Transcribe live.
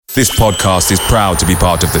This podcast is proud to be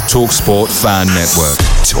part of the TalkSport Fan Network.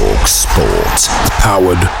 TalkSport.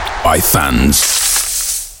 Powered by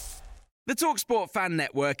fans. The TalkSport Fan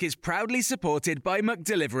Network is proudly supported by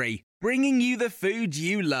McDelivery, bringing you the food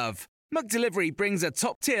you love. McDelivery brings a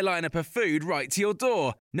top-tier lineup of food right to your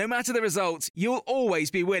door. No matter the result, you'll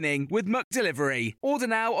always be winning with McDelivery. Order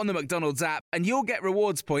now on the McDonald's app and you'll get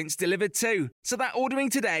rewards points delivered too. So that ordering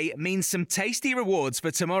today means some tasty rewards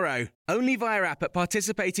for tomorrow. Only via app at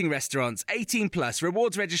participating restaurants. 18 plus.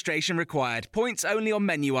 Rewards registration required. Points only on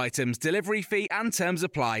menu items. Delivery fee and terms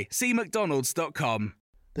apply. See mcdonalds.com.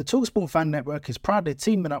 The TalkSport Fan Network is proudly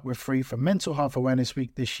teaming up with Free for Mental Health Awareness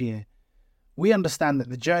Week this year. We understand that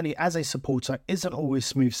the journey as a supporter isn't always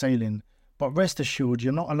smooth sailing, but rest assured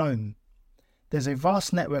you're not alone. There's a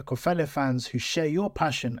vast network of fellow fans who share your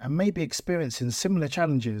passion and may be experiencing similar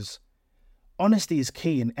challenges. Honesty is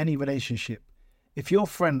key in any relationship. If your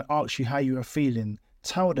friend asks you how you are feeling,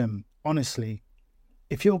 tell them honestly.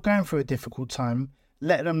 If you're going through a difficult time,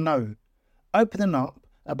 let them know. Opening up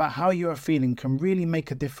about how you are feeling can really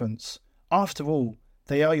make a difference. After all,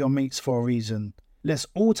 they are your mates for a reason. Let's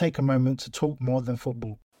all take a moment to talk more than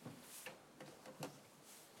football.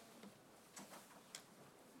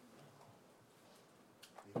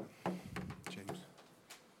 James.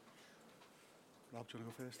 Rob, do you want to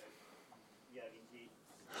go first? Yeah, indeed.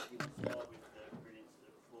 You want to start with the brilliance of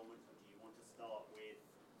the performance, or do you want to start with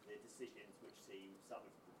the decisions which seem, some,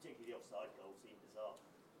 particularly the offside goal, seem bizarre?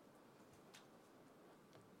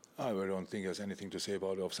 I don't think there's anything to say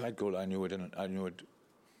about the offside goal. I knew it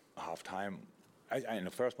half time. In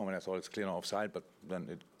the first moment I thought it's clear on offside, but then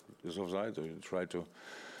it is offside, so you try to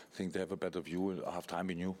think they have a better view. At half time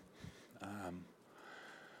we knew.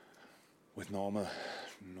 With normal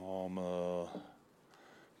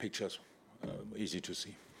pictures, easy to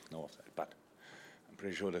see, no offside. But I'm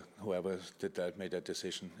pretty sure that whoever made that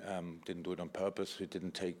decision didn't do it on purpose. It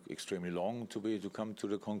didn't take extremely long to come to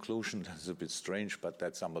the conclusion. That's a bit strange, but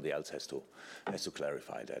that somebody else has to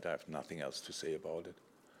clarify that. I have nothing else to say about it.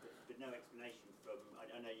 But no explanation from,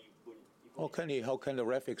 I know you wouldn't... How can the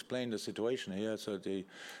ref explain the situation here? So the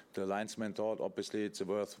linesman thought, obviously, it's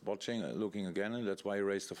worth watching, looking again, and that's why he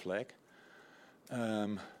raised the flag.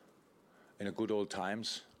 In the good old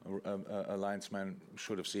times, a linesman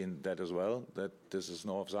should have seen that as well, that this is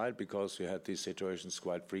no offside, because you had these situations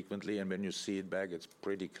quite frequently, and when you see it back, it's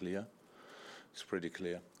pretty clear.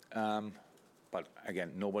 But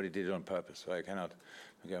again, nobody did it on purpose, so I cannot.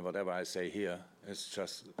 Again, whatever I say here is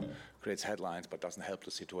just creates headlines, but doesn't help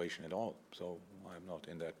the situation at all. So I'm not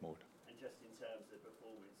in that mood. And just in terms of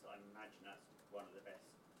performance, I imagine that's one of the best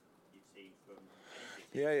you've seen from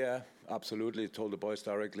anything. Yeah, absolutely. Told the boys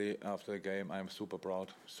directly after the game, I'm super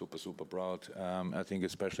proud, super proud. I think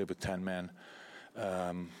especially with 10 men,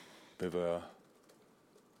 we were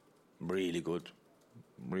really good,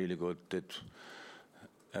 did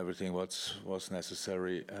everything was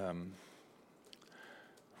necessary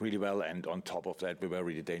really well, and on top of that we were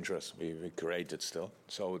really dangerous. We created still,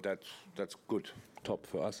 so that's good, top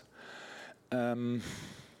for us. I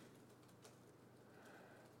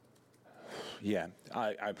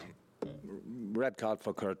red card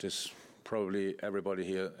for Curtis. Probably everybody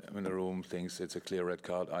here in the room thinks it's a clear red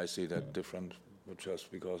card. I see that different, but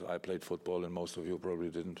just because I played football and most of you probably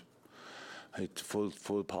didn't. Hit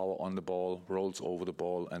full power on the ball, rolls over the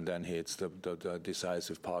ball, and then hits the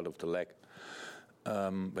decisive part of the leg.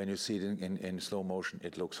 When you see it in slow motion,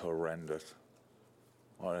 it looks horrendous.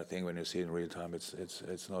 Or I think when you see it in real time,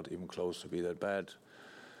 it's not even close to be that bad.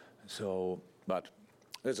 So, but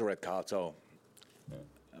it's a red card. So,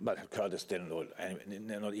 but Curtis didn't do it, and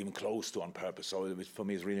they're not even close to on purpose. So for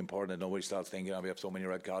me, it's really important that nobody starts thinking, we have so many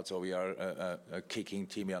red cards, so we are a kicking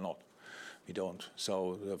team. We are not. We don't.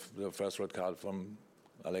 So the first red card from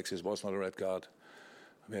Alexis was not a red card.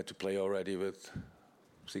 We had to play already with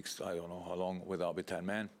 6, I don't know how long, with 10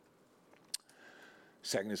 men.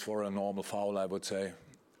 Second is for a normal foul, I would say.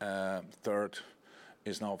 Third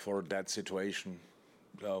is now for that situation.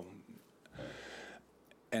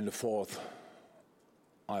 And the fourth,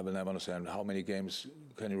 I will never understand. How many games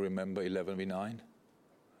can you remember 11v9?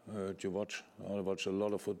 You watch? I watch a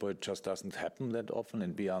lot of football. It just doesn't happen that often,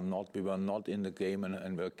 and we were not in the game,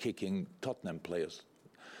 and we're kicking Tottenham players.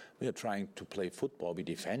 We are trying to play football. We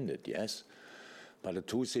defended, yes, but the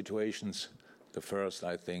two situations. The first,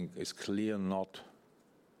 I think, is clear not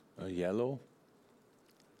a yellow.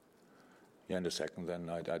 Yeah, and the second, then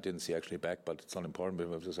I didn't see actually back, but it's not important.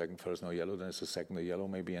 But if the second first no yellow, then it's the second a yellow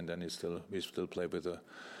maybe, and then we still play with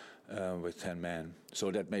 10 men.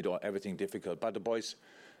 So that made everything difficult. But the boys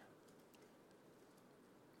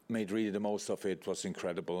made really the most of it. It was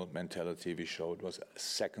incredible mentality we showed. It was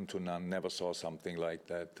second to none. Never saw something like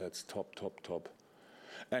that. That's top.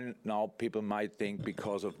 And now people might think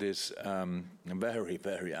because of this very,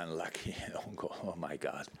 very unlucky own goal, oh my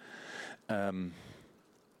God,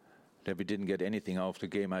 that we didn't get anything out of the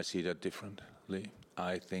game. I see that differently.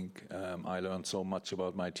 I think I learned so much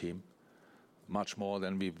about my team, much more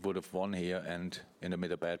than we would have won here and in a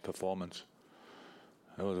bad performance.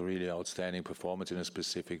 It was a really outstanding performance in a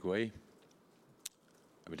specific way.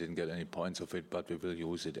 We didn't get any points of it, but we will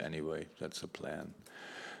use it anyway. That's the plan.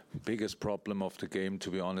 Biggest problem of the game, to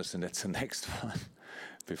be honest, and that's the next one.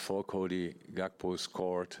 Before Cody Gakpo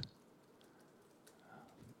scored,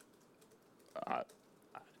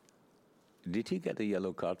 did he get a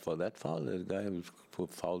yellow card for that foul? The guy who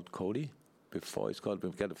fouled Cody before he scored.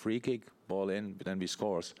 We get a free kick, ball in, but then we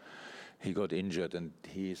scores. He got injured, and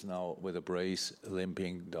he is now with a brace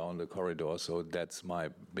limping down the corridor. So that's my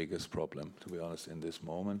biggest problem, to be honest, in this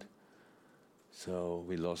moment. So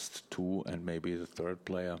we lost 2 and maybe the third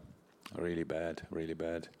player. Really bad.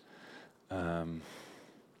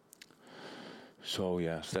 So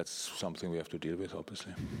yes, that's something we have to deal with,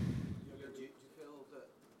 obviously. Do you feel that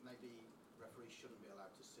maybe referees shouldn't be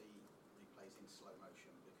allowed to see replays in slow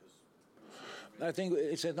motion? Because I think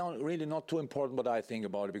it's really not too important what I think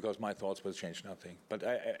about it, because my thoughts will change nothing. But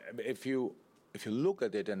if you look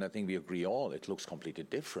at it, and I think we agree all, it looks completely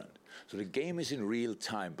different. So the game is in real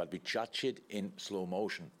time, but we judge it in slow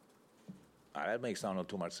motion. That makes now not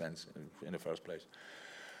too much sense in the first place.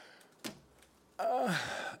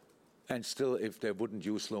 And still, if they wouldn't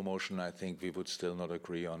use slow motion, I think we would still not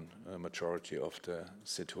agree on a majority of the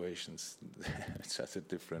situations. It's just a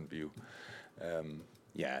different view.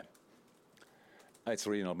 It's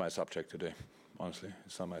really not my subject today, honestly.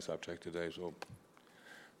 It's not my subject today, so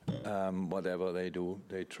whatever they do,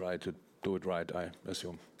 they try to do it right, I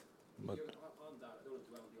assume. But on that, I don't want to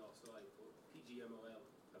dwell on the offside, but PGMOL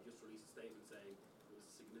have just released a statement saying it was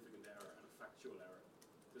a significant error and a factual error.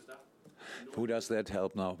 Does that... Who does that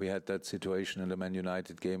help now? We had that situation in the Man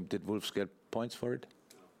United game. Did Wolves get points for it?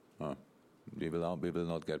 No. We will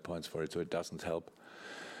not get points for it, so it doesn't help.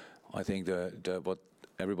 I think what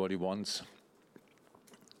everybody wants,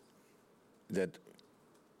 that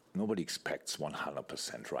nobody expects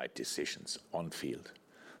 100% right decisions on field.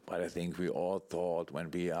 But I think we all thought when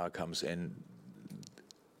VR comes in,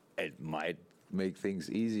 it might make things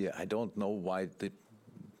easier. I don't know why the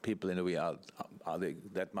people in the VR are they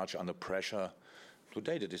that much under pressure.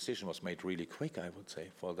 Today the decision was made really quick, I would say,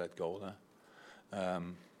 for that goal.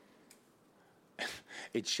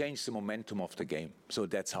 It changed the momentum of the game. So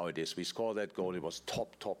that's how it is. We scored that goal. It was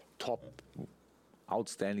top,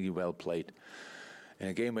 outstandingly well played. In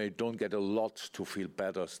a game where you don't get a lot to feel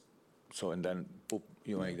better, so and then boop,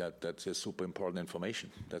 you make that's a super important information.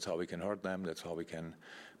 That's how we can hurt them. That's how we can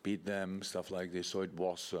beat them. Stuff like this. So it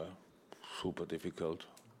was super difficult,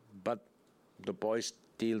 but the boys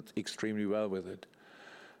dealt extremely well with it.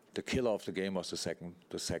 The killer of the game was the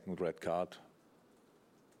second red card,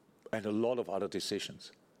 and a lot of other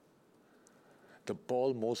decisions. The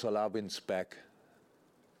ball, Mo Salah wins back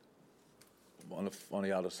on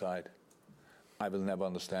the other side. I will never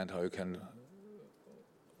understand how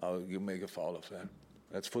you make a foul of that.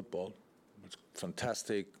 That's football. It's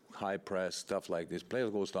fantastic, high press, stuff like this. Player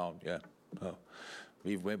goes down, yeah.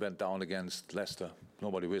 We went down against Leicester.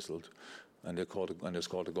 Nobody whistled, and they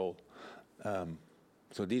scored a goal.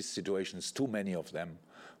 So these situations, too many of them,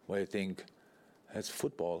 where you think, it's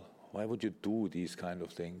football. Why would you do these kind of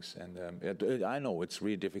things? And I know it's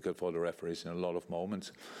really difficult for the referees in a lot of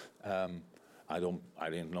moments. I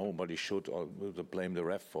didn't know, but he should blame the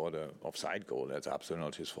ref for the offside goal. That's absolutely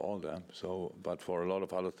not his fault. But for a lot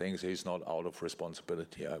of other things, he's not out of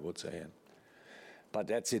responsibility, I would say. But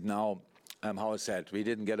that's it now. How I said, we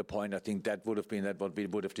didn't get a point. I think that would have been what we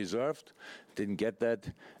would have deserved. Didn't get that.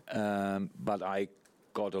 But I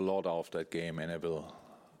got a lot out of that game, and I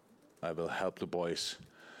will help the boys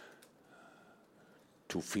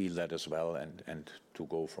to feel that as well and to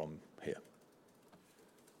go from here.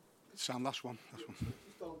 Sam, last one.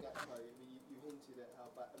 Just on Gakpo, you hinted at how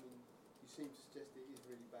bad. You seem to suggest it is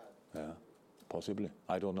really bad. Yeah, possibly.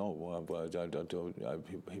 I don't know.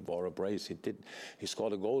 He wore a brace. He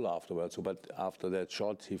scored a goal afterwards. But after that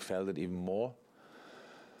shot, he felt it even more.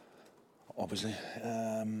 Obviously.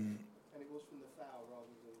 And it was from the foul rather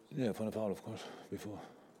than. Yeah, from the foul, of course. Before.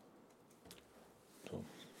 So.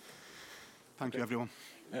 Thank you, everyone.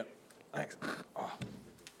 Yeah. Thanks.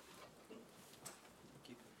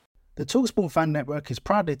 The TalkSport Fan Network is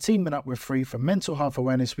proudly teaming up with Free for Mental Health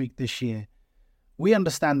Awareness Week this year. We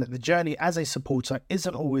understand that the journey as a supporter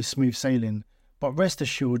isn't always smooth sailing, but rest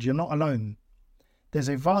assured you're not alone. There's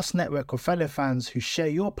a vast network of fellow fans who share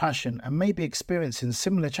your passion and may be experiencing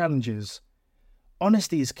similar challenges.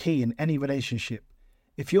 Honesty is key in any relationship.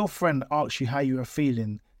 If your friend asks you how you are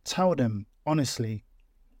feeling, tell them honestly.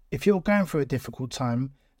 If you're going through a difficult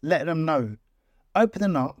time, let them know.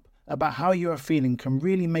 Opening up about how you are feeling can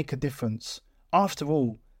really make a difference. After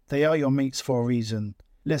all, they are your mates for a reason.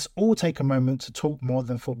 Let's all take a moment to talk more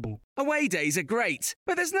than football. Away days are great,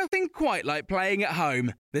 but there's nothing quite like playing at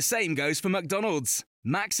home. The same goes for McDonald's.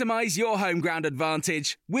 Maximise your home ground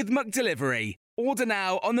advantage with McDelivery. Order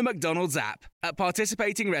now on the McDonald's app. At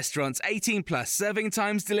participating restaurants, 18 plus serving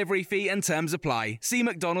times, delivery fee and terms apply. See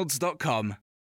mcdonalds.com.